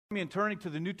And turning to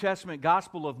the New Testament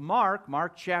Gospel of Mark,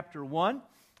 Mark chapter 1,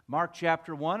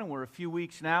 and we're a few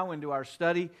weeks now into our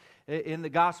study in the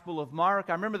Gospel of Mark.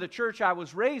 I remember the church I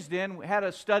was raised in had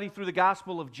a study through the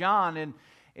Gospel of John, and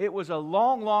it was a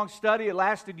long study. It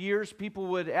lasted years. People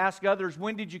would ask others,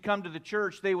 when did you come to the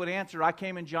church? They would answer, I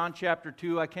came in John chapter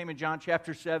 2, I came in John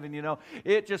chapter 7,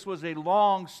 It just was a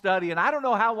long study, and I don't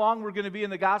know how long we're going to be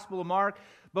in the Gospel of Mark,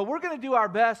 but we're going to do our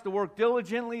best to work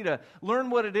diligently to learn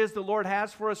what it is the Lord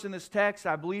has for us in this text.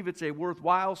 I believe it's a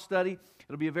worthwhile study.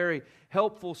 It'll be a very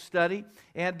helpful study.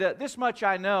 And this much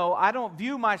I know, I don't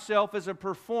view myself as a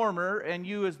performer and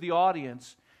you as the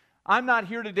audience. I'm not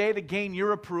here today to gain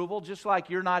your approval, just like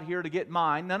you're not here to get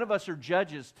mine. None of us are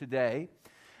judges today.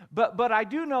 But I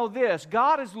do know this,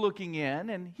 God is looking in,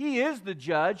 and He is the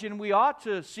judge, and we ought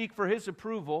to seek for His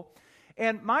approval.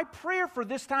 And my prayer for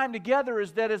this time together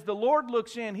is that as the Lord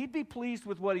looks in, He'd be pleased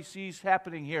with what He sees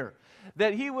happening here.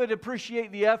 That He would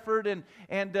appreciate the effort and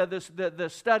the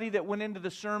study that went into the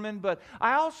sermon. But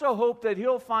I also hope that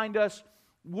He'll find us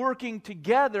working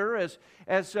together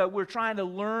as we're trying to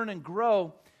learn and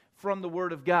grow from the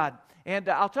Word of God. And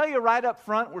I'll tell you right up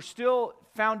front, we're still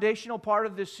foundational part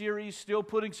of this series, still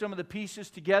putting some of the pieces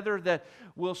together that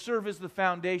will serve as the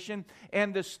foundation.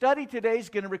 And the study today is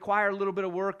going to require a little bit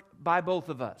of work by both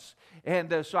of us.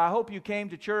 And so I hope you came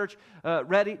to church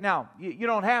ready. Now, you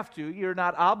don't have to. You're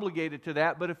not obligated to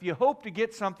that. But if you hope to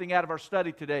get something out of our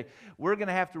study today, we're going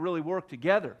to have to really work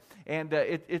together. And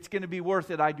it's going to be worth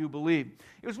it, I do believe.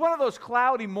 It was one of those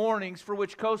cloudy mornings for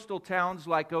which coastal towns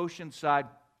like Oceanside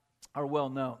are well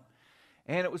known.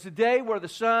 And it was a day where the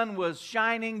sun was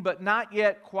shining but not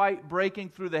yet quite breaking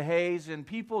through the haze, and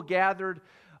people gathered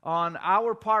on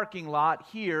our parking lot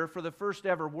here for the first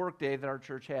ever work day that our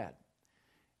church had.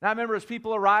 And I remember as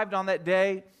people arrived on that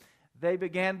day, they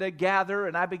began to gather,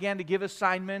 and I began to give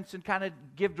assignments and kind of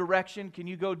give direction. Can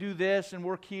you go do this and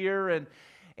work here?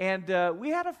 And we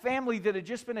had a family that had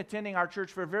just been attending our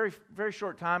church for a very, very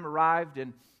short time arrived,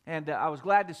 and I was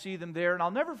glad to see them there. And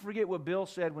I'll never forget what Bill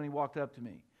said when he walked up to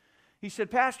me. He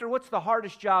said, Pastor, what's the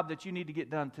hardest job that you need to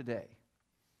get done today?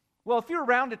 Well, if you're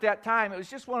around at that time, it was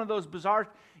just one of those bizarre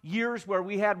years where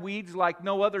we had weeds like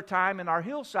no other time, and our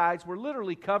hillsides were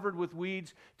literally covered with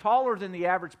weeds, taller than the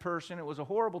average person. It was a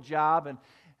horrible job. And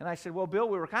I said, well, Bill,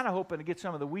 we were kind of hoping to get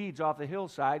some of the weeds off the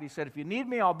hillside. He said, if you need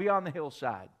me, I'll be on the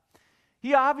hillside.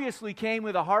 He obviously came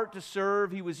with a heart to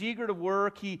serve. He was eager to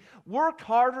work. He worked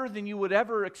harder than you would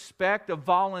ever expect a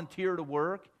volunteer to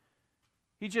work.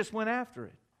 He just went after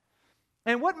it.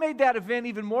 And what made that event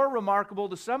even more remarkable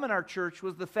to some in our church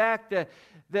was the fact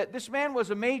that this man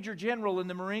was a major general in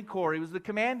the Marine Corps. He was the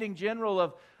commanding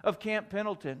general of Camp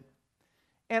Pendleton.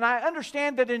 And I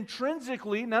understand that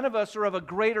intrinsically, none of us are of a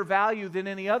greater value than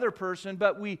any other person,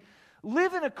 but we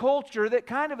live in a culture that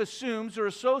kind of assumes or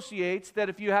associates that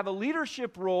if you have a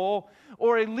leadership role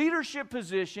or a leadership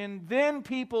position, then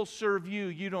people serve you,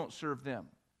 you don't serve them.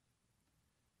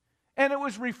 And it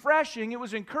was refreshing, it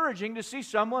was encouraging to see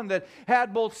someone that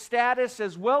had both status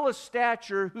as well as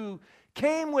stature who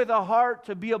came with a heart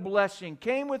to be a blessing,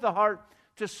 came with a heart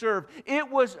to serve.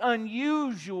 It was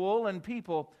unusual, and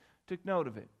people took note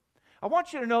of it. I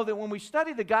want you to know that when we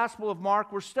study the Gospel of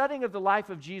Mark, we're studying of the life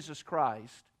of Jesus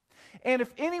Christ. And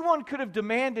if anyone could have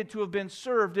demanded to have been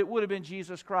served, it would have been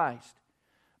Jesus Christ.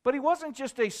 But He wasn't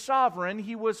just a sovereign,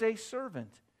 He was a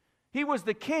servant. He was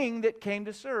the king that came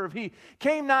to serve. He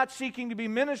came not seeking to be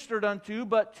ministered unto,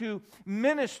 but to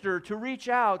minister, to reach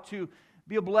out, to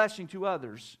be a blessing to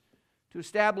others. To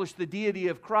establish the deity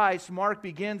of Christ, Mark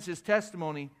begins his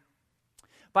testimony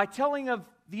by telling of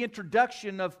the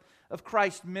introduction of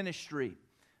Christ's ministry.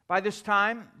 By this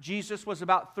time, Jesus was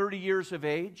about 30 years of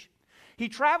age. He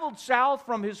traveled south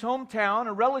from his hometown,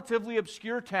 a relatively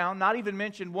obscure town, not even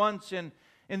mentioned once in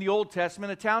the Old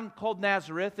Testament, a town called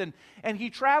Nazareth, and he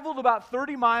traveled about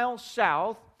 30 miles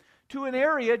south to an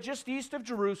area just east of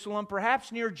Jerusalem,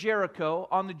 perhaps near Jericho,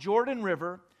 on the Jordan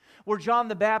River, where John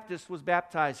the Baptist was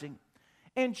baptizing.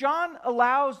 And John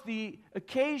allows the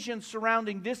occasion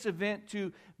surrounding this event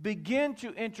to begin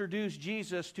to introduce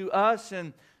Jesus to us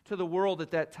and to the world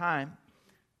at that time.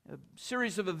 A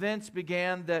series of events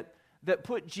began that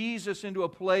put Jesus into a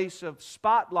place of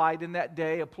spotlight in that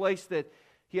day, a place that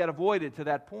He had avoided to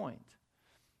that point.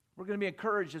 We're going to be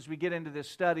encouraged as we get into this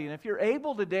study. And if you're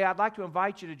able today, I'd like to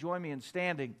invite you to join me in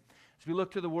standing as we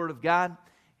look to the Word of God.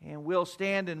 And we'll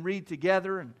stand and read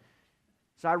together. And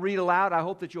as I read aloud, I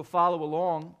hope that you'll follow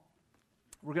along.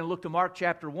 We're going to look to Mark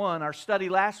chapter 1. Our study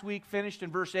last week finished in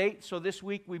verse 8, so this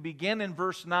week we begin in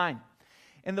verse 9.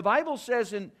 And the Bible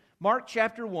says in Mark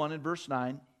chapter 1 and verse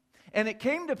 9, And it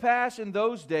came to pass in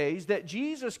those days that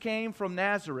Jesus came from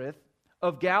Nazareth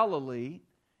of Galilee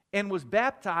and was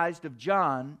baptized of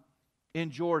John in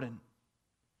Jordan.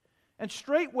 And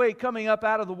straightway coming up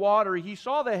out of the water, he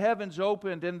saw the heavens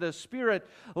opened and the Spirit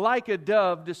like a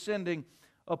dove descending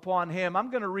upon him. I'm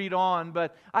going to read on,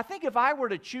 but I think if I were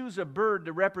to choose a bird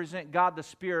to represent God the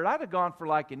Spirit, I'd have gone for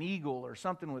like an eagle or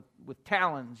something with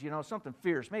talons, something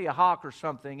fierce, maybe a hawk or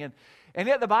something. And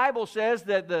yet the Bible says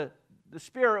that the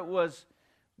Spirit was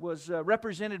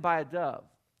represented by a dove.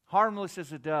 Harmless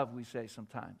as a dove, we say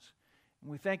sometimes. And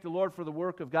we thank the Lord for the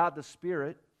work of God the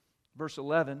Spirit. Verse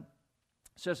 11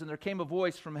 says, "And there came a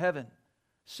voice from heaven,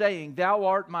 saying, Thou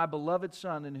art my beloved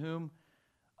Son, in whom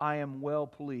I am well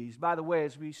pleased." By the way,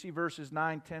 as we see verses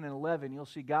 9, 10, and 11, you'll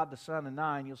see God the Son in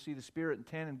 9, you'll see the Spirit in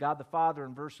 10, and God the Father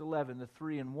in verse 11, the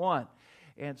 3 in 1.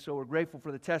 And so we're grateful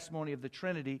for the testimony of the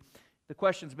Trinity. The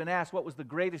question's been asked, what was the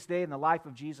greatest day in the life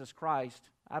of Jesus Christ?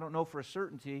 I don't know for a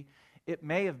certainty. It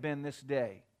may have been this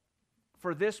day.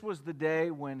 For this was the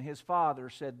day when His Father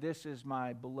said, "This is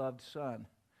my beloved Son,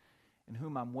 in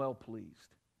whom I'm well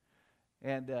pleased."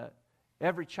 And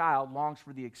every child longs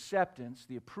for the acceptance,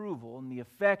 the approval, and the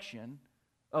affection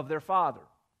of their father.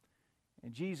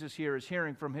 And Jesus here is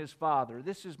hearing from His Father,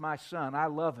 "This is my Son, I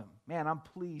love Him. Man, I'm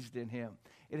pleased in Him."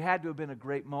 It had to have been a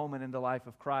great moment in the life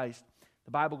of Christ.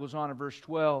 The Bible goes on in verse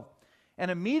 12, "And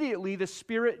immediately the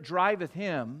Spirit driveth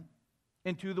Him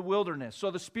into the wilderness." So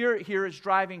the Spirit here is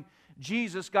driving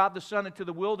Jesus, God the Son, into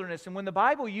the wilderness. And when the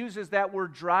Bible uses that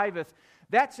word driveth,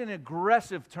 that's an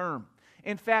aggressive term.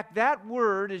 In fact, that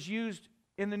word is used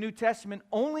in the New Testament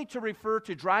only to refer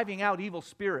to driving out evil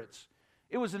spirits.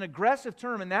 It was an aggressive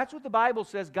term, and that's what the Bible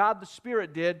says God the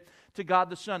Spirit did to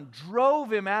God the Son.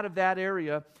 Drove Him out of that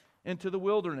area into the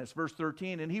wilderness. Verse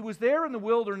 13, "And He was there in the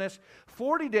wilderness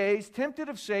 40 days, tempted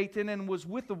of Satan, and was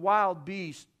with the wild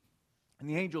beast, and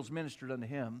the angels ministered unto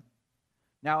Him.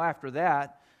 Now after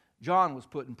that, John was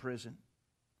put in prison.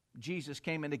 Jesus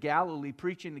came into Galilee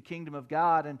preaching the kingdom of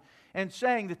God and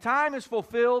saying, The time is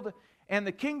fulfilled and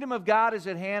the kingdom of God is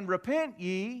at hand. Repent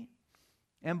ye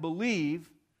and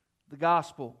believe the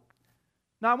gospel."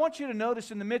 Now I want you to notice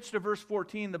in the midst of verse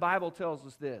 14, the Bible tells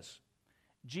us this: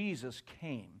 Jesus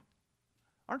came.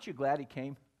 Aren't you glad He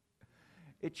came?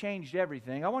 It changed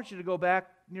everything. I want you to go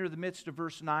back near the midst of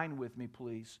verse 9 with me,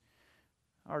 please.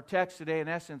 Our text today, in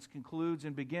essence, concludes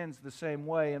and begins the same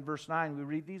way. In verse 9, we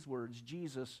read these words: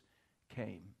 Jesus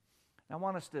came. I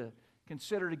want us to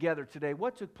consider together today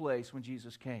what took place when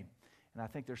Jesus came. And I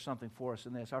think there's something for us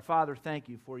in this. Our Father, thank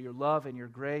You for Your love and Your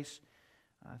grace.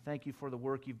 Thank You for the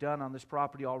work You've done on this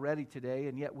property already today,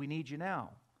 and yet we need You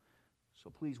now.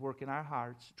 So please work in our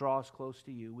hearts. Draw us close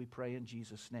to You. We pray in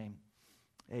Jesus' name.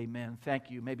 Amen. Thank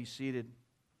you. You may be seated.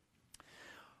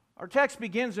 Our text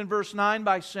begins in verse 9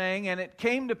 by saying, "And it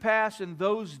came to pass in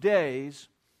those days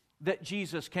that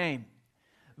Jesus came."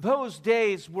 Those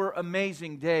days were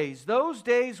amazing days. Those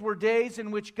days were days in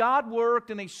which God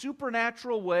worked in a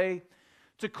supernatural way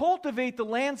to cultivate the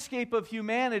landscape of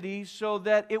humanity so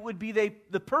that it would be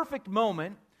the perfect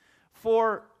moment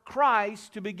for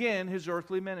Christ to begin His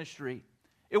earthly ministry.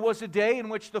 It was a day in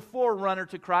which the forerunner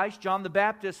to Christ, John the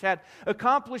Baptist, had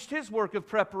accomplished his work of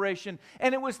preparation,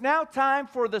 and it was now time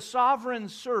for the sovereign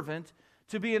servant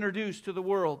to be introduced to the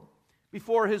world.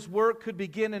 Before his work could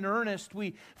begin in earnest,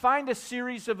 we find a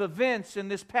series of events in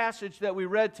this passage that we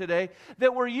read today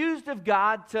that were used of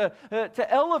God to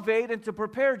elevate and to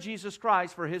prepare Jesus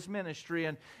Christ for His ministry.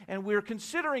 And we're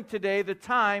considering today the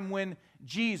time when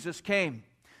Jesus came.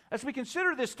 As we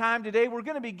consider this time today, we're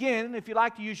going to begin, if you'd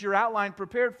like to use your outline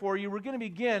prepared for you, we're going to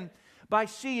begin by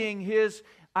seeing His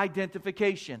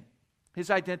identification. His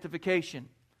identification.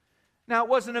 Now, it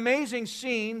was an amazing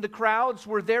scene. The crowds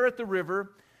were there at the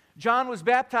river. John was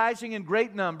baptizing in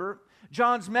great number.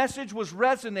 John's message was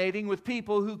resonating with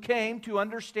people who came to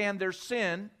understand their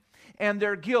sin and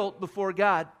their guilt before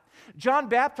God. John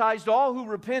baptized all who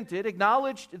repented,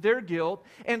 acknowledged their guilt,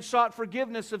 and sought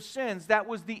forgiveness of sins. That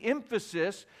was the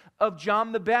emphasis of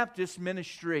John the Baptist's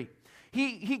ministry.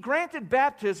 He granted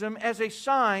baptism as a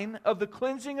sign of the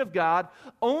cleansing of God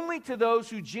only to those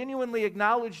who genuinely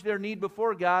acknowledged their need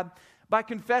before God by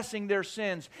confessing their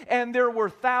sins. And there were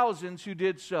thousands who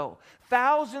did so.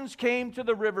 Thousands came to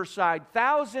the riverside.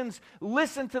 Thousands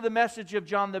listened to the message of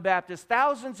John the Baptist.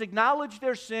 Thousands acknowledged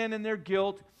their sin and their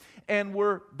guilt and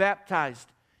were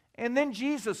baptized. And then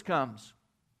Jesus comes.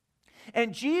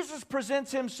 And Jesus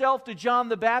presents Himself to John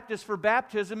the Baptist for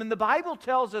baptism. And the Bible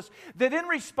tells us that in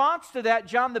response to that,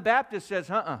 John the Baptist says,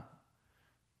 I'm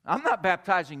not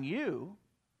baptizing you.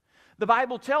 The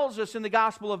Bible tells us in the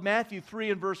Gospel of Matthew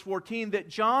 3 and verse 14 that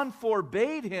John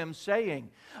forbade him, saying,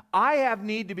 I have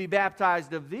need to be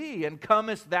baptized of thee, and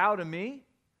comest thou to me?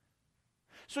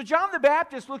 So John the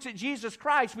Baptist looks at Jesus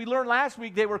Christ. We learned last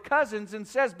week they were cousins, and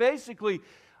says basically,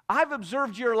 I've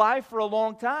observed your life for a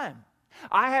long time.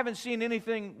 I haven't seen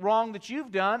anything wrong that you've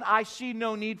done. I see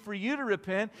no need for you to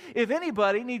repent. If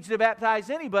anybody needs to baptize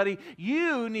anybody,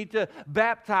 you need to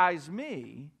baptize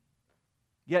me.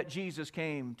 Yet Jesus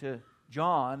came to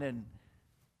John and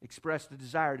expressed a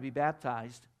desire to be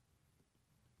baptized.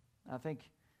 I think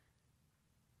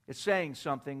it's saying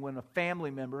something when a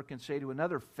family member can say to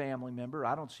another family member,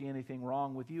 I don't see anything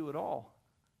wrong with you at all.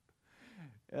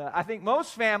 I think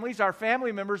most families, our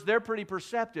family members, they're pretty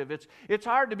perceptive. It's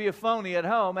hard to be a phony at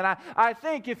home. And I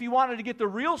think if you wanted to get the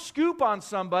real scoop on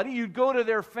somebody, you'd go to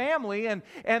their family, and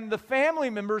the family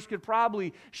members could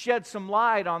probably shed some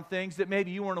light on things that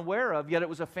maybe you weren't aware of. Yet it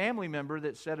was a family member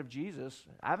that said of Jesus,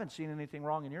 I haven't seen anything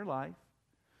wrong in your life.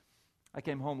 I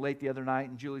came home late the other night,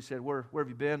 and Julie said, Where have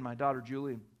you been? My daughter,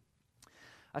 Julie.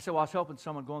 I said, well, I was helping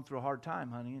someone going through a hard time,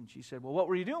 honey. And she said, well, what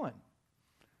were you doing?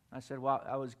 I said, well,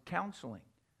 I was counseling.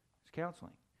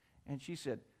 And she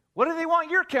said, what do they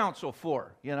want your counsel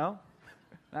for, you know?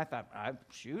 And I thought, I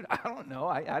don't know.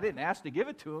 I didn't ask to give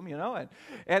it to them, you know.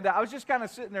 And I was just kind of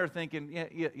sitting there thinking,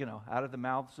 you know, out of the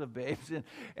mouths of babes.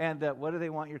 And what do they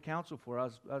want your counsel for? I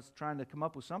was trying to come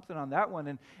up with something on that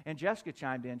one. And Jessica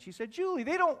chimed in. She said, Julie,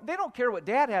 they don't care what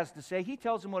Dad has to say. He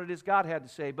tells them what it is God had to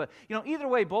say. But, you know, either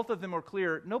way, both of them are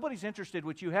clear. Nobody's interested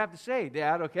what you have to say,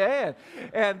 Dad, okay?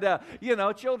 And you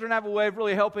know, children have a way of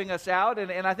really helping us out.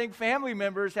 And I think family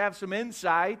members have some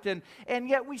insight. And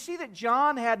yet we see that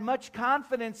John had much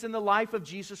confidence in the life of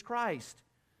Jesus Christ.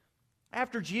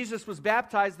 After Jesus was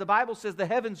baptized, the Bible says the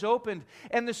heavens opened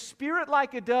and the Spirit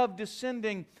like a dove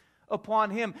descending upon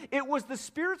him. It was the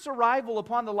Spirit's arrival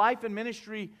upon the life and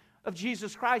ministry of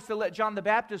Jesus Christ to let John the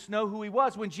Baptist know who he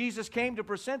was. When Jesus came to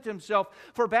present himself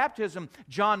for baptism,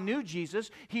 John knew Jesus.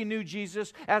 He knew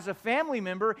Jesus as a family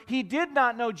member. He did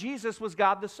not know Jesus was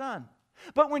God the Son.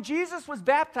 But when Jesus was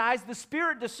baptized, the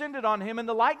Spirit descended on him in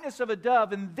the likeness of a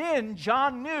dove, and then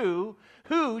John knew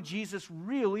who Jesus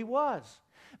really was.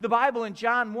 The Bible in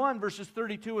John 1, verses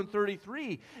 32 and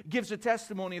 33, gives a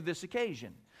testimony of this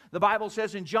occasion. The Bible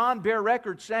says, and John bare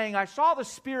record, saying, I saw the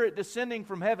Spirit descending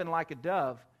from heaven like a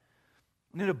dove,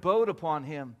 and it abode upon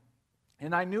him,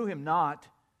 and I knew him not.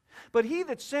 But he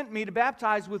that sent me to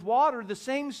baptize with water, the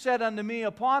same said unto me,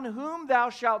 upon whom thou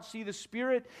shalt see the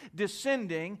Spirit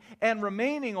descending and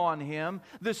remaining on him,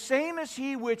 the same is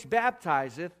he which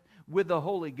baptizeth with the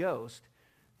Holy Ghost.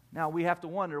 Now we have to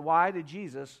wonder, why did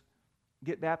Jesus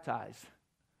get baptized?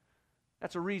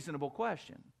 That's a reasonable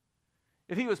question.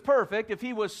 If he was perfect, if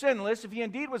he was sinless, if he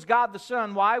indeed was God the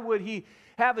Son, why would he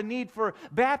have a need for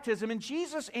baptism? And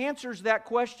Jesus answers that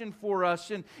question for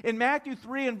us. In Matthew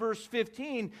 3 and verse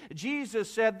 15, Jesus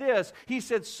said this. He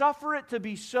said, suffer it to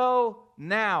be so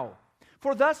now,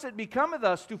 for thus it becometh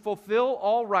us to fulfill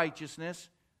all righteousness.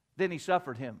 Then he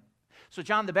suffered him. So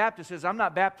John the Baptist says, I'm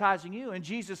not baptizing you. And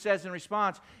Jesus says in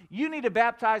response, you need to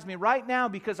baptize me right now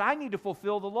because I need to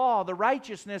fulfill the law, the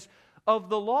righteousness of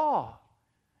the law.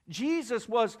 Jesus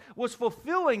was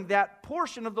fulfilling that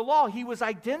portion of the law. He was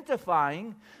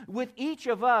identifying with each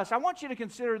of us. I want you to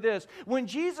consider this. When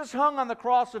Jesus hung on the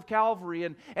cross of Calvary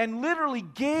and literally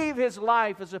gave his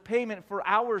life as a payment for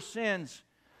our sins,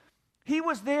 he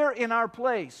was there in our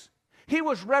place. He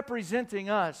was representing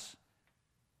us.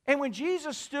 And when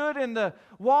Jesus stood in the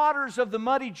waters of the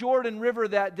muddy Jordan River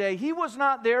that day, he was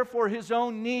not there for his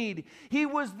own need. He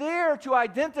was there to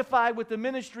identify with the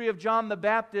ministry of John the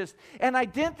Baptist and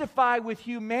identify with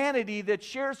humanity that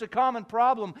shares a common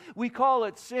problem. We call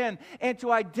it sin. And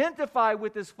to identify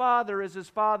with his Father as his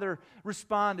Father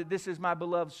responded, this is my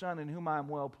beloved Son in whom I am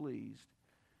well pleased.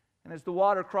 And as the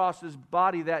water crossed his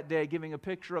body that day, giving a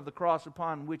picture of the cross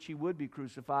upon which he would be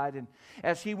crucified, and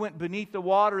as he went beneath the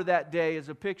water that day as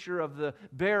a picture of the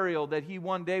burial that he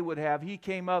one day would have, he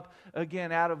came up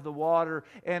again out of the water.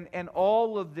 And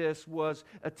all of this was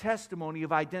a testimony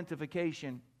of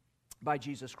identification by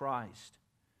Jesus Christ.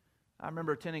 I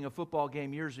remember attending a football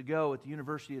game years ago at the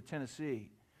University of Tennessee.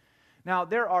 Now,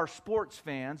 there are sports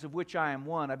fans, of which I am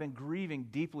one. I've been grieving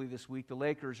deeply this week. The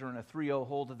Lakers are in a 3-0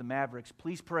 hold of the Mavericks.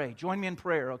 Please pray. Join me in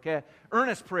prayer, okay?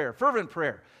 Earnest prayer, fervent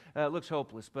prayer. It looks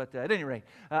hopeless, but at any rate,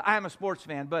 I am a sports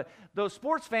fan. But those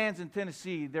sports fans in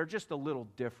Tennessee, they're just a little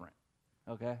different,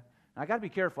 okay? Now, I got to be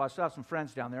careful. I still have some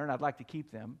friends down there, and I'd like to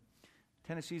keep them.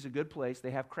 Tennessee's a good place. They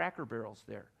have Cracker Barrels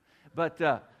there. But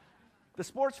the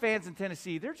sports fans in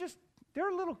Tennessee, they're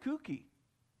a little kooky.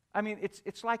 I mean,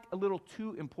 it's like a little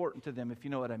too important to them, if you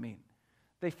know what I mean.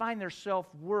 They find their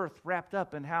self-worth wrapped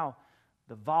up in how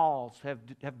the Vols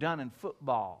have done in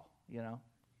football, you know.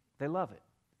 They love it.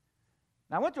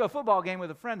 Now, I went to a football game with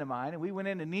a friend of mine, and we went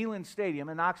into Neyland Stadium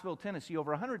in Knoxville, Tennessee.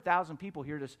 Over 100,000 people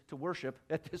here to worship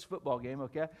at this football game,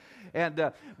 okay?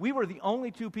 And we were the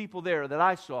only two people there that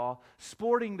I saw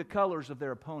sporting the colors of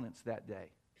their opponents that day.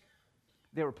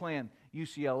 They were playing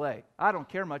UCLA. I don't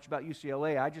care much about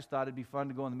UCLA. I just thought it'd be fun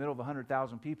to go in the middle of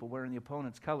 100,000 people wearing the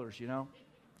opponent's colors, you know?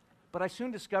 But I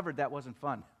soon discovered that wasn't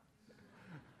fun.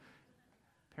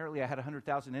 Apparently, I had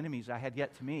 100,000 enemies I had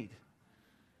yet to meet.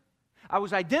 I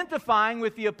was identifying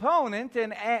with the opponent,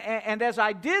 and as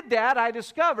I did that, I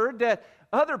discovered that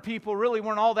other people really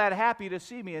weren't all that happy to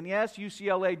see me. And yes,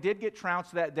 UCLA did get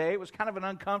trounced that day. It was kind of an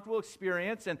uncomfortable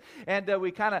experience, and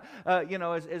we kind of,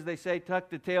 as they say,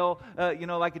 tucked the tail,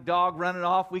 like a dog running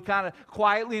off. We kind of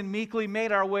quietly and meekly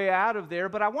made our way out of there.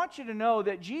 But I want you to know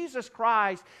that Jesus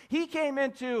Christ, He came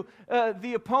into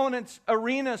the opponent's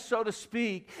arena, so to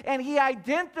speak, and He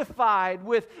identified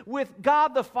with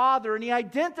God the Father, and He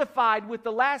identified with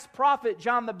the last prophet,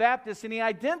 John the Baptist, and He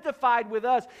identified with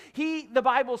us. He, the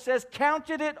Bible says, counted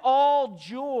it all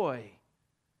joy.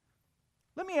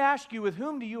 Let me ask you, with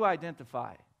whom do you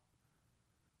identify?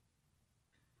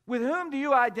 With whom do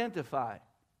you identify?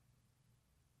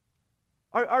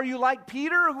 Are you like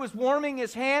Peter, who was warming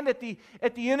his hand at the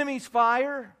enemy's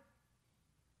fire?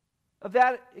 Of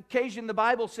that occasion, the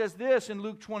Bible says this in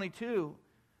Luke 22.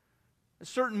 A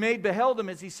certain maid beheld him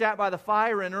as he sat by the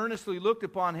fire and earnestly looked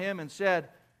upon him and said,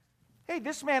 "Hey,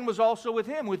 this man was also with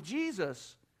him, with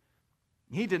Jesus."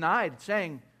 He denied,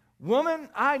 saying, "Woman,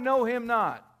 I know him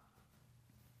not."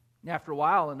 And after a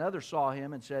while, another saw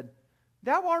him and said,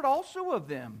 "Thou art also of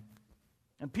them."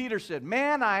 And Peter said,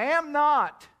 "Man, I am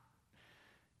not."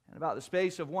 And about the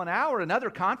space of 1 hour, another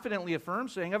confidently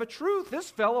affirmed, saying, "Of a truth,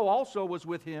 this fellow also was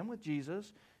with him," with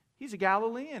Jesus. "He's a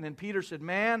Galilean." And Peter said,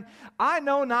 "Man, I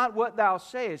know not what thou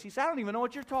sayest." He said, "I don't even know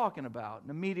what you're talking about."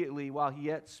 And immediately, while he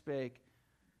yet spake,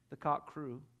 the cock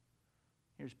crew.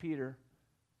 Here's Peter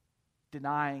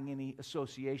denying any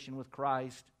association with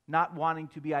Christ, not wanting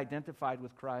to be identified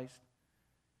with Christ.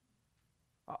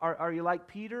 Are you like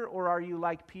Peter, or are you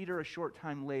like Peter a short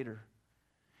time later?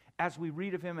 As we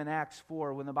read of him in Acts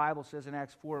 4, when the Bible says in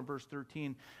Acts 4 and verse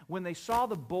 13, when they saw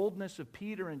the boldness of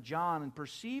Peter and John and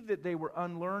perceived that they were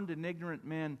unlearned and ignorant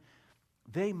men,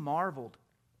 they marveled,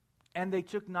 and they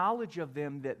took knowledge of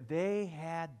them that they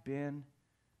had been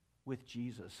with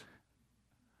Jesus.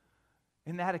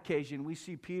 In that occasion, we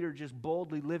see Peter just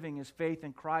boldly living his faith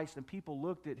in Christ, and people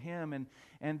looked at him,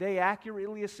 and they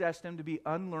accurately assessed him to be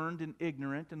unlearned and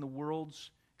ignorant in the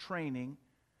world's training,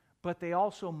 but they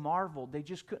also marveled. They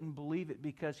just couldn't believe it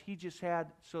because he just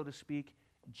had, so to speak,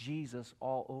 Jesus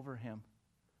all over him.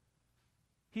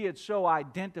 He had so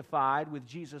identified with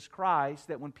Jesus Christ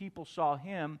that when people saw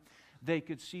him, they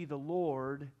could see the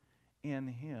Lord in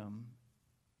him.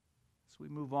 As we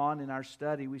move on in our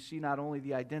study, we see not only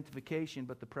the identification,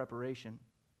 but the preparation.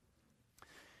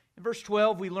 In verse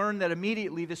 12, we learn that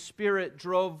immediately the Spirit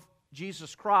drove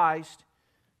Jesus Christ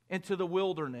into the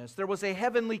wilderness. There was a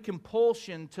heavenly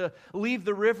compulsion to leave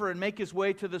the river and make his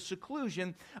way to the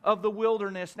seclusion of the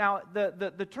wilderness. Now,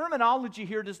 the terminology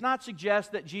here does not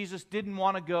suggest that Jesus didn't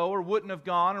want to go or wouldn't have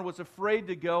gone or was afraid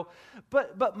to go.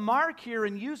 But Mark here,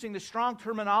 in using the strong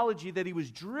terminology that he was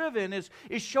driven, is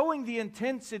showing the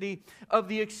intensity of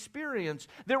the experience.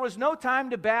 There was no time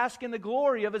to bask in the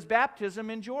glory of his baptism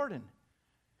in Jordan.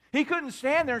 He couldn't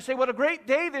stand there and say, "What a great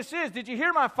day this is. Did you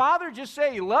hear my Father just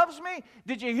say He loves me?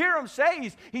 Did you hear Him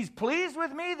say He's pleased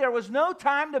with me?" There was no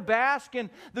time to bask in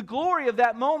the glory of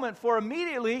that moment, for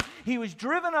immediately he was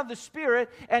driven of the Spirit,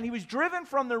 and he was driven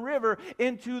from the river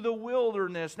into the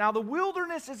wilderness. Now, the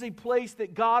wilderness is a place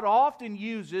that God often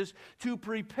uses to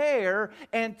prepare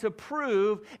and to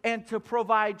prove and to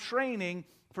provide training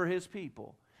for His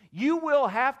people. You will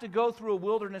have to go through a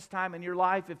wilderness time in your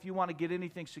life if you want to get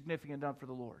anything significant done for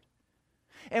the Lord.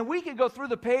 And we could go through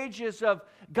the pages of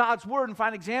God's Word and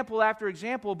find example after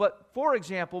example, but for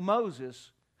example,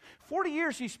 Moses. 40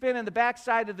 years he spent in the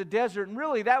backside of the desert, and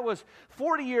really that was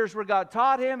 40 years where God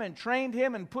taught him and trained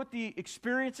him and put the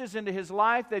experiences into his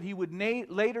life that he would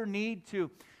later need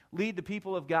to lead the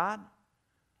people of God.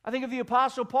 I think of the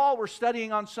Apostle Paul we're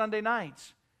studying on Sunday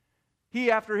nights. He,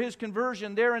 after his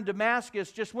conversion there in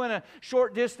Damascus, just went a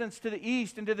short distance to the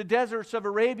east into the deserts of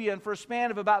Arabia, and for a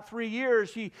span of about 3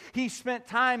 years, he spent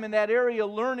time in that area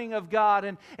learning of God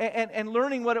and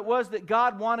learning what it was that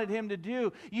God wanted him to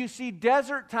do. You see,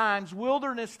 desert times,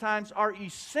 wilderness times are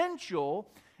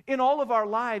essential in all of our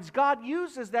lives. God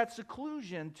uses that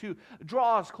seclusion to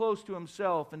draw us close to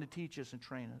Himself and to teach us and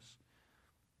train us.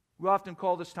 We often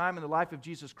call this time in the life of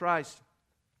Jesus Christ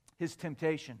His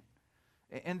temptation.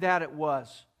 And that it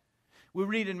was. We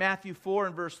read in Matthew 4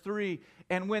 and verse 3,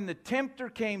 and when the tempter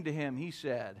came to him, he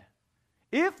said,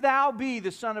 if thou be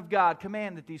the Son of God,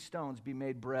 command that these stones be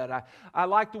made bread. I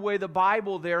like the way the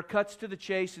Bible there cuts to the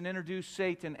chase and introduces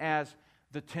Satan as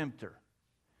the tempter.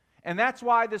 And that's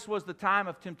why this was the time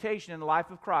of temptation in the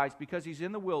life of Christ, because he's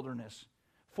in the wilderness.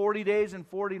 40 days and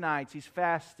 40 nights, he's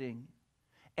fasting,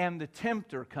 and the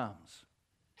tempter comes.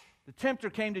 The tempter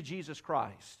came to Jesus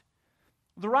Christ.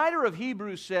 The writer of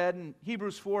Hebrews said in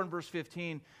Hebrews 4 and verse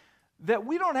 15, that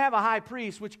we don't have a high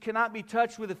priest which cannot be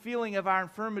touched with the feeling of our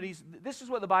infirmities. This is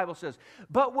what the Bible says.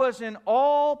 But was in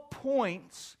all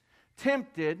points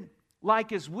tempted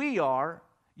like as we are,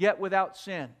 yet without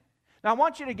sin. Now I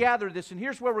want you to gather this, and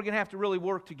here's where we're going to have to really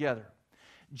work together.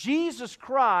 Jesus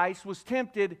Christ was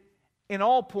tempted in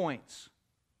all points.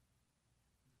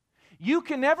 You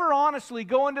can never honestly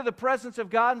go into the presence of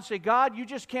God and say, God, you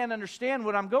just can't understand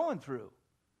what I'm going through.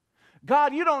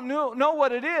 God, you don't know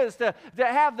what it is to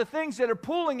have the things that are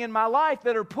pulling in my life,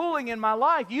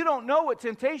 You don't know what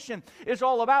temptation is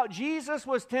all about. Jesus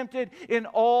was tempted in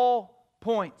all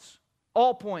points.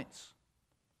 All points.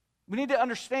 We need to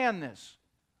understand this.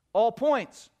 All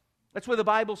points. That's what the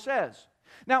Bible says.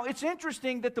 Now, it's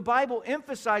interesting that the Bible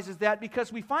emphasizes that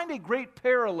because we find a great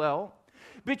parallel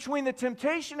between the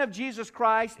temptation of Jesus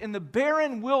Christ in the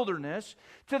barren wilderness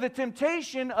to the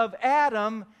temptation of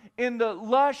Adam in the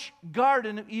lush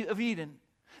Garden of Eden.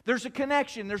 There's a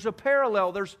connection, there's a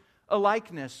parallel, there's a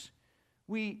likeness.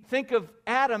 We think of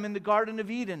Adam in the Garden of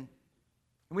Eden,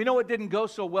 and we know it didn't go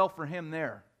so well for him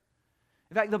there.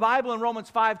 In fact, the Bible in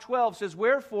Romans 5:12 says,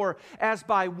 wherefore, as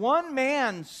by one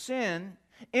man sin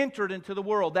entered into the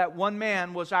world. That one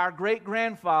man was our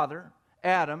great-grandfather,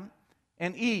 Adam,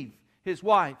 and Eve, his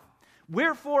wife.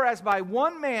 Wherefore, as by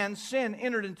one man sin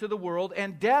entered into the world,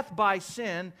 and death by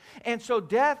sin, and so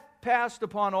death passed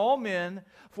upon all men,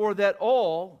 for that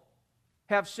all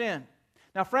have sinned.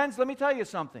 Now, friends, let me tell you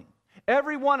something.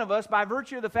 Every one of us, by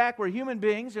virtue of the fact we're human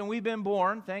beings and we've been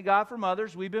born, thank God for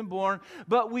mothers, we've been born,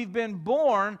 but we've been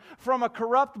born from a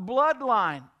corrupt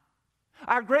bloodline.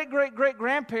 Our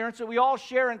great-great-great-grandparents that we all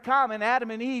share in common,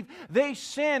 Adam and Eve, they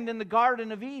sinned in the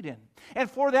Garden of Eden. And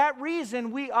for that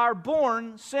reason, we are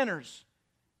born sinners.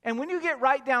 And when you get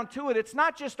right down to it, it's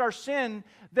not just our sin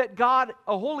that God,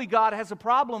 a holy God, has a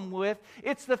problem with.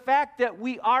 It's the fact that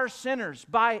we are sinners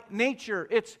by nature.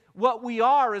 It's what we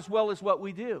are as well as what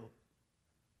we do.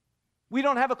 We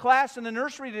don't have a class in the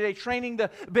nursery today training the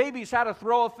babies how to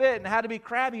throw a fit and how to be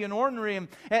crabby and ornery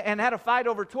and how to fight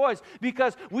over toys,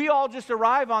 because we all just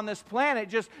arrive on this planet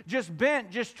just bent,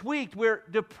 just tweaked. We're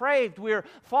depraved. We're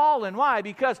fallen. Why?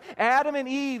 Because Adam and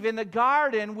Eve in the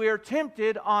garden, we're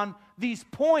tempted on these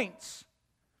points,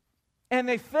 and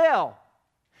they fell.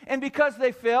 And because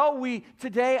they fell, we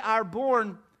today are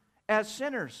born as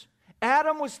sinners.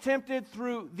 Adam was tempted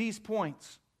through these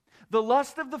points: the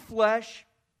lust of the flesh,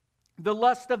 the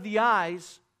lust of the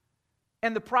eyes,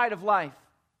 and the pride of life.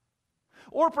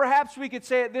 Or perhaps we could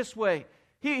say it this way.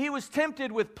 He was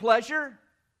tempted with pleasure,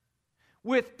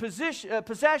 with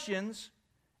possessions,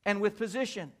 and with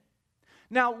position.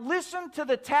 Now listen to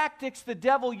the tactics the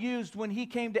devil used when he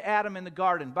came to Adam in the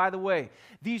garden. By the way,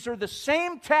 these are the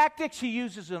same tactics he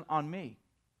uses on me.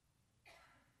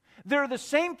 They're the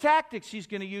same tactics he's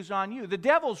going to use on you. The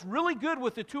devil's really good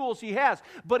with the tools he has,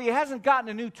 but he hasn't gotten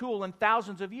a new tool in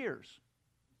thousands of years.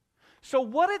 So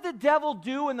what did the devil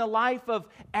do in the life of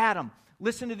Adam?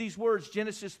 Listen to these words,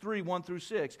 Genesis 3, 1 through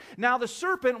 6. Now the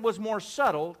serpent was more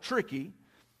subtle, tricky,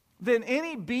 than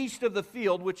any beast of the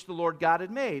field which the Lord God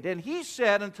had made. And he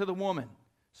said unto the woman,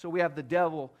 so we have the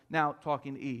devil now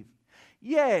talking to Eve,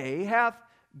 yea, hath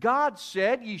God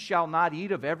said, ye shall not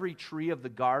eat of every tree of the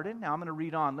garden? Now I'm going to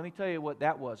read on. Let me tell you what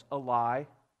that was. A lie.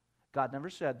 God never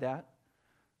said that.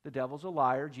 The devil's a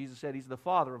liar. Jesus said he's the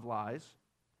father of lies.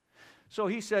 So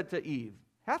he said to Eve,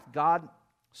 hath God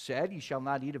said, ye shall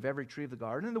not eat of every tree of the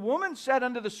garden? And the woman said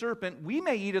unto the serpent, we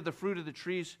may eat of the fruit of the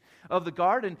trees of the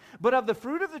garden, but of the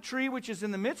fruit of the tree which is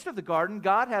in the midst of the garden,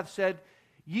 God hath said,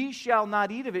 ye shall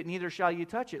not eat of it, neither shall ye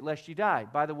touch it, lest ye die.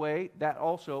 By the way, that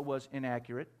also was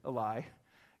inaccurate, a lie.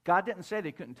 God didn't say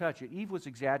they couldn't touch it. Eve was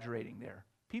exaggerating there.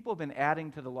 People have been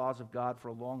adding to the laws of God for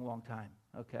a long, long time.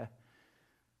 Okay?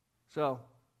 So,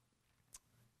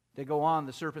 they go on.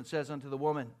 The serpent says unto the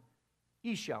woman,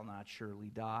 ye shall not surely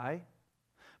die.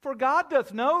 For God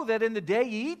doth know that in the day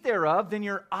ye eat thereof, then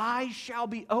your eyes shall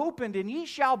be opened, and ye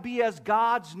shall be as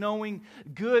gods, knowing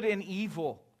good and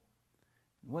evil.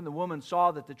 When the woman saw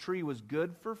that the tree was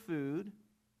good for food,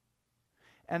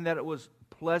 and that it was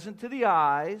pleasant to the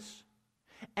eyes,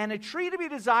 and a tree to be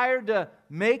desired to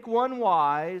make one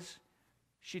wise,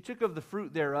 She took of the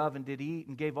fruit thereof and did eat,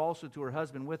 and gave also to her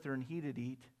husband with her, and he did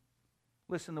eat.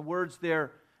 Listen, the words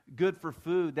there, good for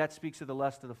food, that speaks of the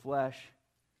lust of the flesh.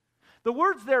 The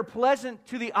words there, pleasant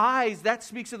to the eyes, that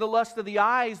speaks of the lust of the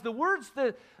eyes. The words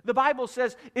the Bible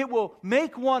says, it will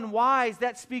make one wise,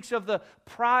 that speaks of the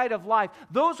pride of life.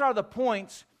 Those are the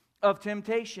points of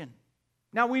temptation.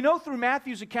 Now, we know through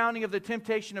Matthew's accounting of the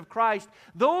temptation of Christ,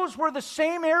 those were the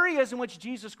same areas in which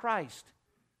Jesus Christ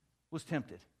was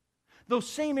tempted. Those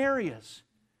same areas.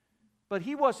 But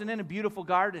he wasn't in a beautiful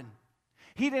garden.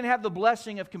 He didn't have the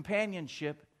blessing of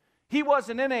companionship. He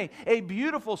wasn't in a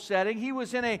beautiful setting. He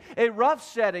was in a rough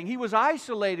setting. He was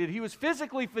isolated. He was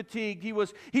physically fatigued. He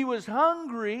was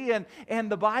hungry.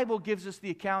 And the Bible gives us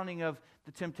the accounting of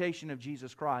the temptation of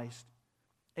Jesus Christ.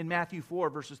 In Matthew 4,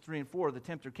 verses 3 and 4, the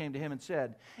tempter came to him and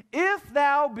said, if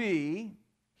thou be,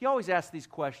 he always asks these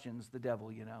questions, the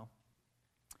devil, you know.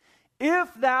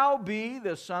 If thou be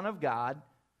the Son of God,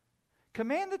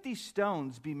 command that these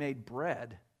stones be made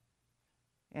bread.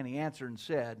 And he answered and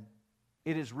said,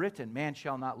 it is written, man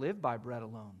shall not live by bread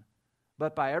alone,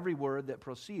 but by every word that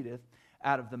proceedeth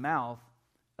out of the mouth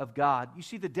of God. You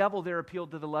see, the devil there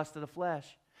appealed to the lust of the flesh.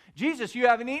 Jesus, you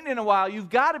haven't eaten in a while. You've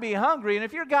got to be hungry. And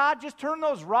if you're God, just turn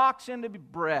those rocks into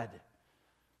bread.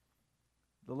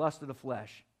 The lust of the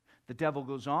flesh. The devil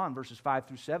goes on, verses 5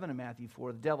 through 7 in Matthew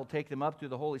 4. The devil taketh him up to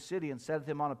the holy city and setteth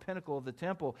him on a pinnacle of the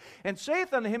temple, and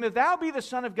saith unto him, if thou be the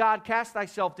Son of God, cast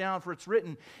thyself down, for it's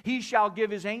written, he shall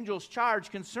give his angels charge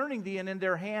concerning thee, and in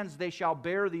their hands they shall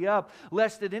bear thee up,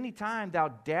 lest at any time thou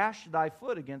dash thy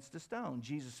foot against a stone.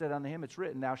 Jesus said unto him, it's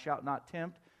written, thou shalt not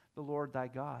tempt the Lord thy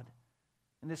God.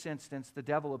 In this instance, the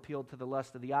devil appealed to the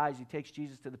lust of the eyes. He takes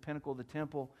Jesus to the pinnacle of the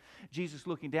temple. Jesus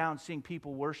looking down, seeing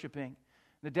people worshiping.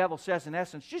 The devil says, in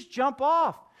essence, just jump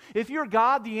off. If you're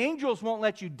God, the angels won't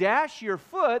let you dash your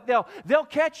foot. They'll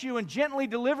catch you and gently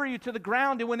deliver you to the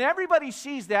ground. And when everybody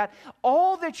sees that,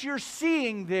 all that you're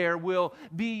seeing there will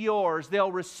be yours.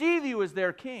 They'll receive you as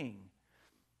their king.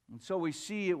 And so we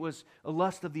see it was a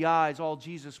lust of the eyes, all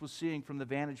Jesus was seeing from the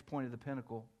vantage point of the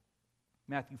pinnacle.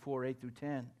 Matthew 4, 8 through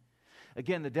 10.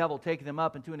 Again, the devil taketh him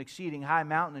up into an exceeding high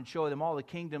mountain, and showeth him all the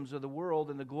kingdoms of the world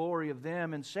and the glory of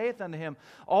them, and saith unto him,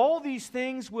 all these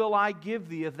things will I give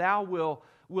thee, if thou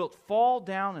wilt fall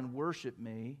down and worship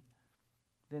me.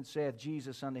 Then saith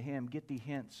Jesus unto him, get thee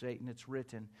hence, Satan, it's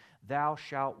written, thou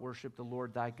shalt worship the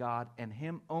Lord thy God, and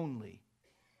him only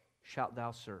shalt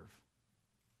thou serve.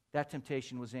 That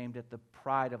temptation was aimed at the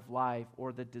pride of life,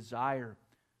 or the desire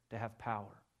to have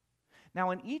power.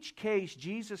 Now, in each case,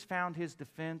 Jesus found his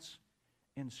defense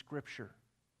in Scripture.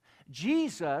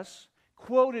 Jesus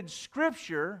quoted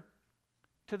Scripture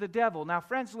to the devil. Now,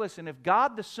 friends, listen, if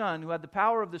God the Son, who had the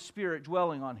power of the Spirit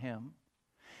dwelling on him,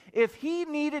 if he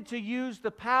needed to use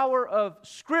the power of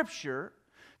Scripture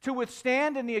to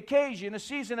withstand in the occasion, a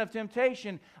season of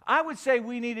temptation, I would say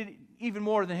we need it even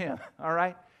more than him, all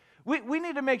right? We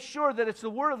need to make sure that it's the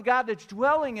Word of God that's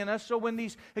dwelling in us, so when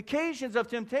these occasions of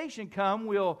temptation come,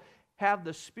 we'll have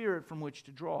the Spirit from which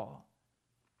to draw.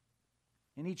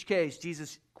 In each case,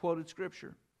 Jesus quoted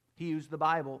Scripture. He used the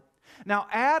Bible. Now,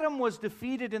 Adam was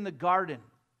defeated in the garden,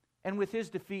 and with his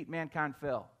defeat, mankind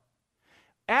fell.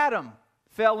 Adam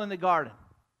fell in the garden.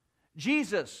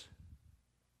 Jesus,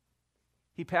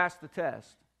 he passed the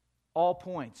test. All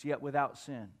points, yet without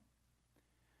sin.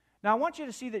 Now, I want you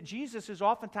to see that Jesus is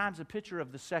oftentimes a picture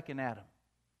of the second Adam.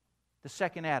 The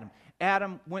second Adam.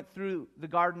 Adam went through the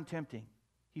garden tempting.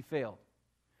 He failed.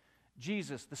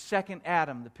 Jesus, the second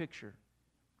Adam, the picture.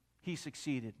 He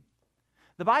succeeded.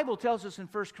 The Bible tells us in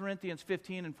 1 Corinthians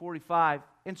 15 and 45,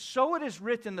 and so it is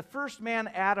written, the first man,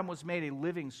 Adam, was made a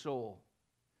living soul.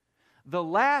 The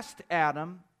last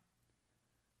Adam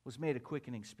was made a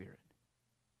quickening spirit.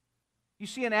 You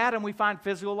see, in Adam, we find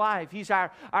physical life. He's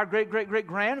our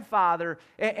great-great-great-grandfather,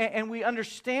 and we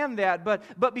understand that.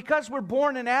 But because we're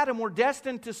born in Adam, we're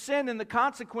destined to sin and the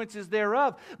consequences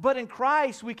thereof. But in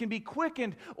Christ, we can be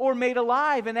quickened or made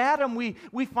alive. In Adam,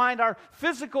 we find our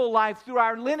physical life through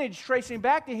our lineage tracing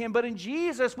back to Him. But in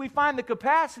Jesus, we find the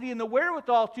capacity and the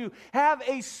wherewithal to have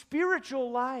a spiritual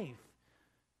life.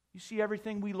 You see,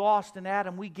 everything we lost in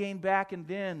Adam, we gained back and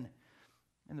then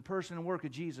in the person and work of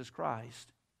Jesus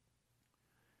Christ.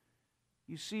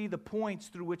 You see, the points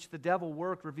through which the devil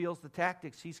worked reveals the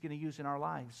tactics he's going to use in our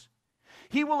lives.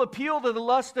 He will appeal to the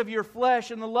lust of your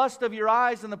flesh and the lust of your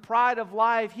eyes and the pride of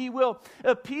life. He will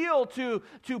appeal to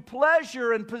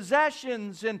pleasure and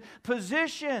possessions and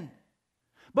position.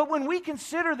 But when we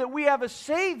consider that we have a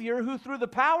Savior who, through the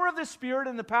power of the Spirit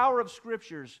and the power of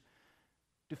Scriptures,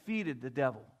 defeated the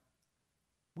devil,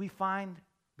 we find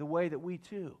the way that we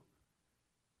too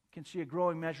can see a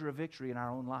growing measure of victory in our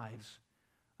own lives.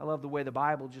 I love the way the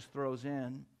Bible just throws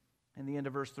in the end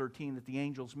of verse 13, that the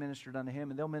angels ministered unto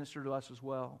him, and they'll minister to us as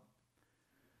well.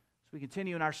 As we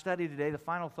continue in our study today, the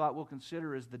final thought we'll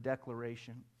consider is the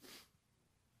declaration.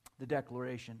 The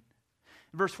declaration.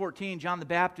 In verse 14, John the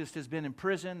Baptist has been in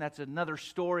prison. That's another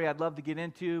story I'd love to get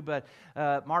into, but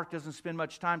Mark doesn't spend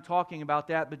much time talking about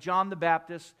that. But John the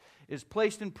Baptist is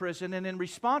placed in prison, and in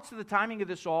response to the timing of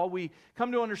this all, we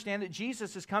come to understand that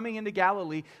Jesus is coming into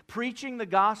Galilee, preaching the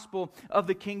gospel of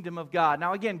the kingdom of God.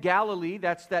 Now again, Galilee,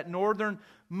 that's that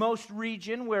northernmost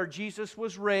region where Jesus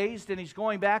was raised, and he's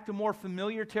going back to more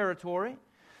familiar territory.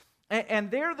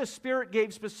 And there the Spirit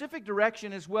gave specific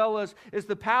direction as well as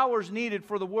the powers needed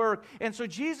for the work. And so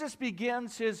Jesus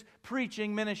begins his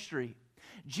preaching ministry.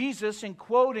 Jesus, in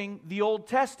quoting the Old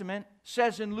Testament,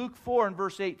 says in Luke 4 and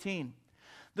verse 18,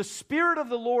 "The Spirit of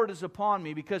the Lord is upon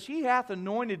me, because he hath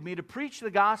anointed me to preach the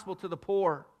gospel to the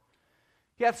poor.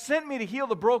 He hath sent me to heal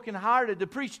the brokenhearted, to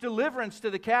preach deliverance to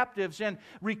the captives, and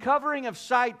recovering of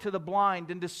sight to the blind,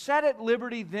 and to set at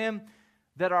liberty them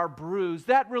that are bruised."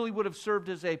 That really would have served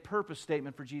as a purpose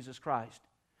statement for Jesus Christ.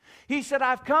 He said,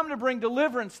 "I've come to bring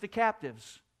deliverance to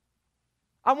captives.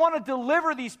 I want to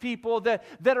deliver these people that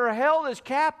are held as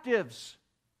captives."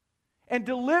 And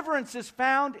deliverance is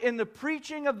found in the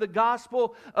preaching of the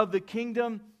gospel of the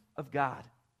kingdom of God.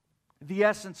 The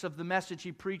essence of the message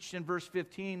he preached in verse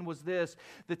 15 was this: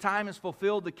 the time is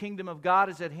fulfilled, the kingdom of God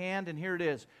is at hand, and here it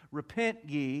is: repent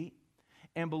ye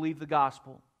and believe the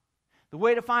gospel. The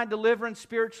way to find deliverance,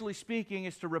 spiritually speaking,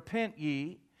 is to repent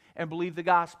ye and believe the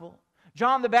gospel.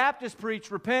 John the Baptist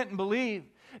preached, repent and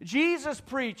believe. Jesus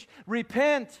preached,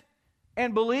 repent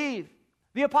and believe.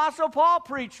 The Apostle Paul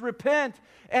preached, repent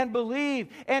and believe.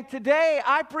 And today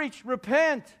I preach,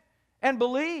 repent and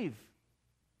believe.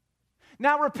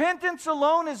 Now, repentance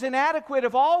alone is inadequate.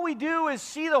 If all we do is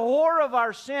see the horror of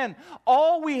our sin,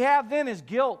 all we have then is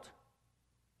guilt.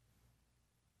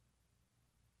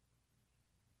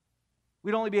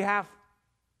 We'd only be half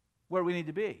where we need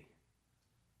to be.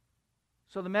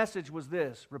 So the message was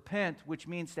this: repent, which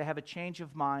means to have a change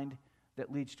of mind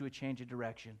that leads to a change of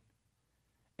direction,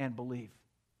 and believe.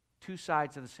 Two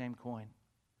sides of the same coin.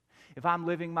 If I'm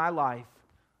living my life,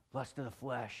 lust of the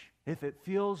flesh, if it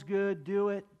feels good, do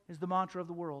it, is the mantra of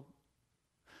the world.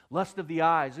 Lust of the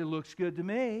eyes, it looks good to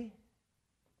me.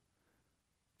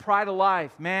 Pride of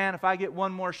life, man, if I get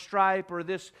one more stripe or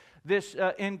this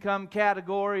income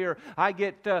category, or I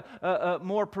get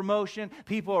more promotion,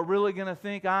 people are really going to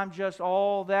think I'm just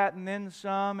all that and then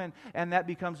some, and that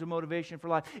becomes a motivation for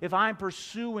life. If I'm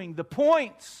pursuing the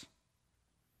points,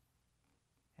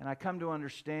 and I come to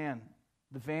understand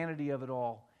the vanity of it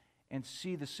all and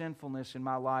see the sinfulness in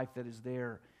my life that is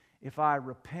there, if I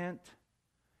repent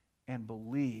and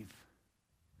believe,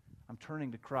 I'm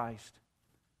turning to Christ,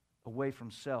 away from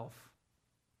self.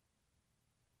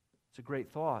 It's a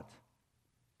great thought.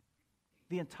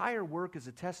 The entire work is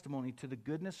a testimony to the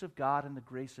goodness of God and the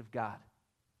grace of God.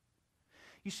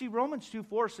 You see, Romans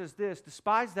 2:4 says this: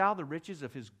 "Despise thou the riches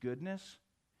of his goodness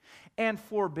and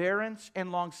forbearance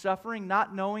and longsuffering,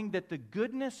 not knowing that the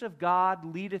goodness of God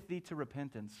leadeth thee to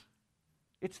repentance."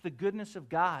 It's the goodness of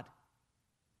God.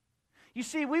 You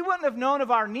see, we wouldn't have known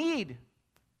of our need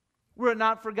were it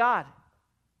not for God.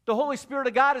 The Holy Spirit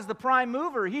of God is the prime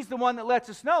mover. He's the one that lets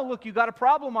us know, look, you got a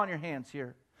problem on your hands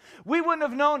here. We wouldn't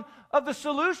have known of the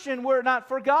solution were it not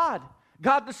for God.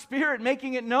 God the Spirit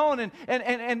making it known,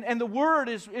 and the Word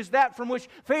is that from which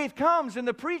faith comes, and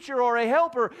the preacher or a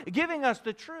helper giving us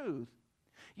the truth.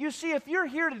 You see, if you're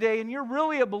here today and you're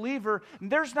really a believer,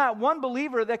 there's not one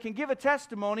believer that can give a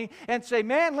testimony and say,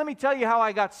 man, let me tell you how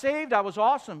I got saved. I was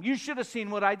awesome. You should have seen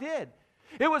what I did.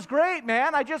 It was great,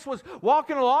 man. I just was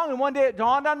walking along, and one day it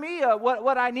dawned on me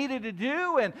what I needed to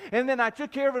do, and then I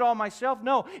took care of it all myself.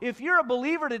 No, if you're a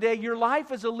believer today, your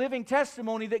life is a living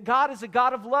testimony that God is a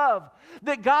God of love,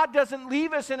 that God doesn't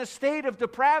leave us in a state of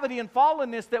depravity and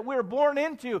fallenness that we're born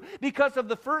into because of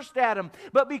the first Adam,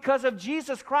 but because of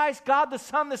Jesus Christ, God the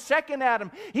Son, the second Adam.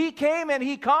 He came and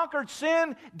He conquered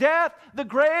sin, death, the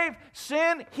grave,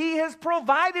 sin. He has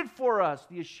provided for us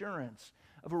the assurance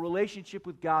of a relationship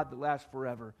with God that lasts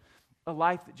forever, a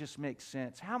life that just makes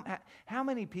sense. How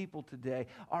many people today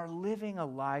are living a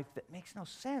life that makes no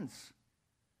sense?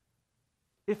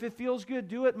 If it feels good,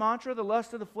 do it mantra, the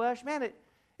lust of the flesh, man,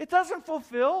 it doesn't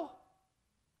fulfill.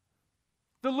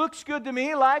 The looks good to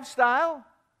me lifestyle,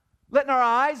 letting our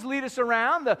eyes lead us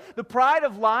around, the pride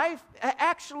of life,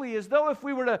 actually as though if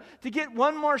we were to get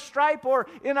one more stripe or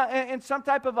in some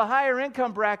type of a higher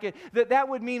income bracket, that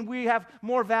would mean we have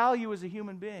more value as a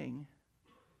human being.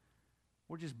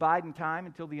 We're just biding time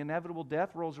until the inevitable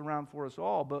death rolls around for us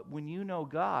all. But when you know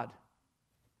God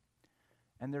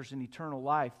and there's an eternal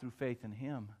life through faith in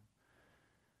Him.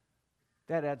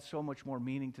 That adds so much more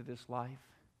meaning to this life.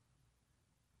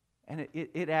 And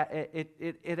it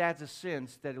adds a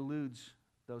sense that eludes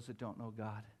those that don't know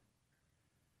God.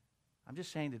 I'm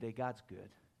just saying today, God's good.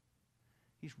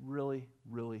 He's really,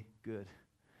 really good.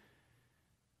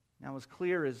 Now, as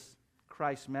clear as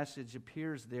Christ's message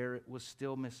appears there, it was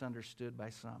still misunderstood by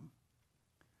some.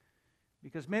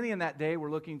 Because many in that day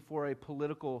were looking for a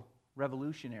political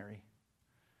revolutionary.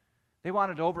 They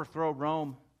wanted to overthrow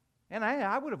Rome. And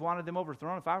I would have wanted them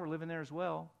overthrown if I were living there as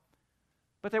well.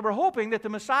 But they were hoping that the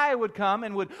Messiah would come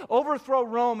and would overthrow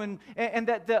Rome and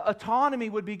that the autonomy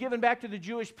would be given back to the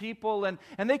Jewish people and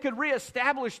they could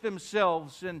reestablish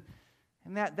themselves. And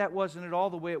that wasn't at all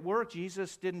the way it worked.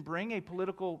 Jesus didn't bring a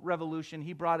political revolution.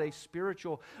 He brought a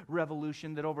spiritual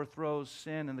revolution that overthrows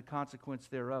sin and the consequence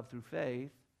thereof through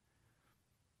faith.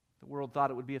 The world thought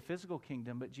it would be a physical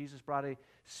kingdom, but Jesus brought a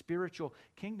spiritual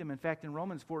kingdom. In fact, in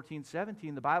Romans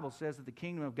 14:17, the Bible says that the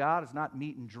kingdom of God is not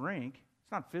meat and drink.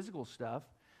 It's not physical stuff,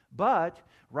 but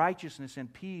righteousness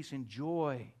and peace and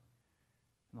joy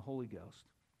in the Holy Ghost.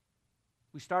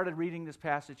 We started reading this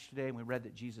passage today, and we read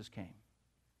that Jesus came.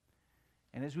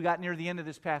 And as we got near the end of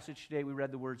this passage today, we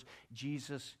read the words,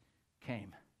 Jesus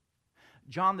came.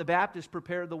 John the Baptist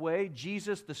prepared the way.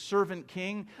 Jesus, the servant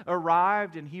king,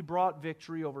 arrived, and He brought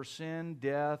victory over sin,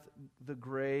 death, the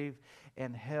grave,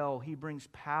 and hell. He brings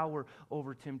power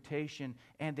over temptation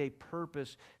and a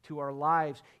purpose to our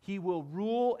lives. He will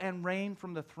rule and reign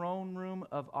from the throne room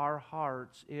of our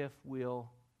hearts if we'll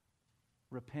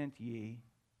repent ye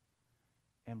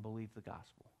and believe the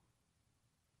gospel.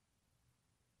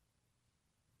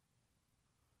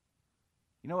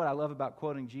 You know what I love about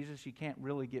quoting Jesus? You can't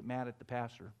really get mad at the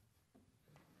pastor.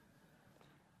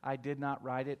 I did not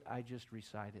write it, I just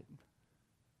recite it.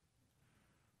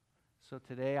 So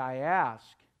today I ask,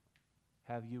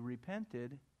 have you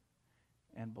repented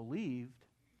and believed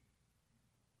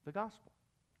the gospel?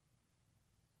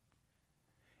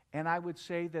 And I would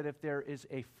say that if there is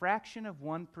a fraction of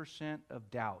 1% of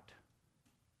doubt,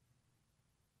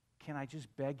 can I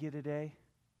just beg you today?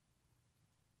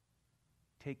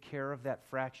 Take care of that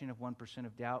fraction of 1%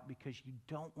 of doubt, because you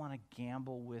don't want to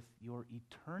gamble with your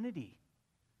eternity.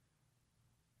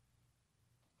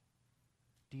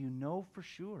 Do you know for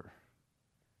sure